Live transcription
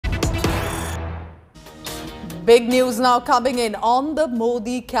Big news now coming in on the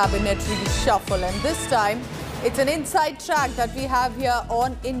Modi Cabinet Reshuffle, and this time it's an inside track that we have here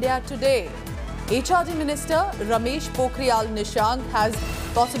on India Today. HRD Minister Ramesh Pokhriyal has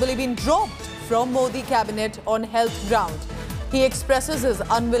possibly been dropped from Modi Cabinet on health ground. He expresses his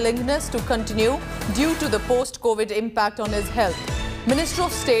unwillingness to continue due to the post-COVID impact on his health. Minister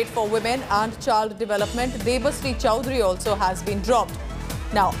of State for Women and Child Development Debashree Chowdhury also has been dropped.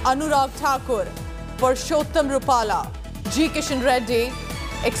 Now, Anurag, Thakur, Parshottam, Rupala, Kishan Reddy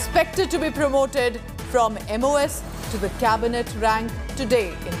expected to be promoted from MOS to the cabinet rank today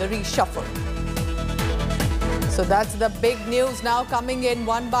in the reshuffle. So that's the big news now coming in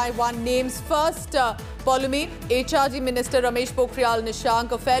one by one. Names first, Polumi, HRD Minister Ramesh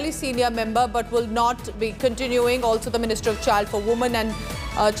Pokhriyal, a fairly senior member but will not be continuing. Also the Minister of Child for Women and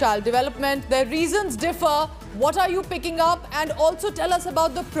Child Development. Their reasons differ. What are you picking up? And also tell us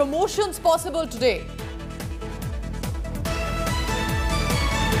about the promotions possible today.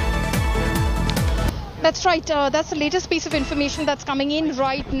 That's right. That's the latest piece of information that's coming in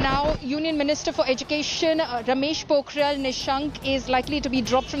right now. Union Minister for Education Ramesh Pokhriyal is likely to be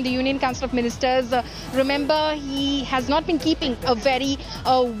dropped from the Union Council of Ministers. Remember, he has not been keeping very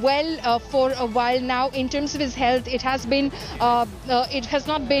well for a while now. In terms of his health, it has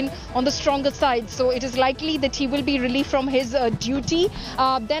not been on the stronger side. So it is likely that he will be relieved from his duty.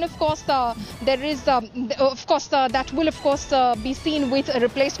 Then, of course, there is, that will, be seen with a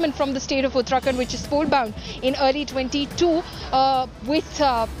replacement from the state of Uttarakhand, which is poll bound in early 22 with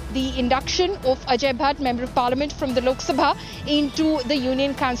the induction of Ajay Bhatt, Member of Parliament from the Lok Sabha, into the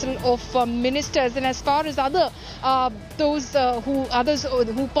Union Council of Ministers. And as far as others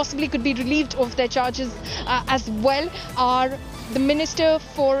who possibly could be relieved of their charges as well are the Minister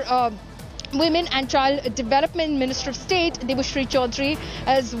for Women and Child Development, Minister of State Debashree Chowdhury,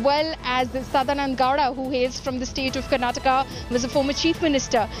 as well as Sadanand Gowda, who hails from the state of Karnataka, was a former Chief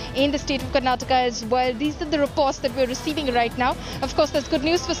Minister in the state of Karnataka as well. These are the reports that we're receiving right now. Of course, there's good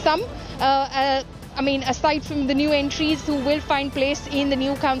news for some. Aside from the new entries who will find place in the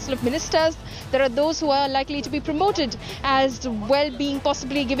new Council of Ministers, there are those who are likely to be promoted as well, being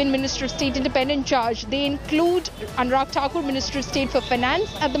possibly given Minister of State independent charge. They include Anurag, Thakur, Minister of State for Finance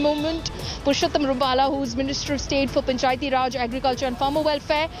at the moment, Parshottam, Rupala, who is Minister of State for Panchayati Raj, Agriculture and Farmer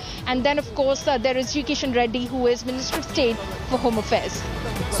Welfare, and then of course there is Kishan Reddy, who is Minister of State for Home Affairs.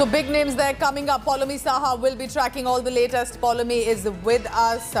 So big names there coming up. Polumi Saha will be tracking all the latest. Polumi is with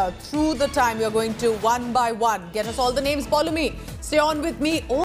us through the time. We are going to one by one get us all the names. Polumi, stay on with me.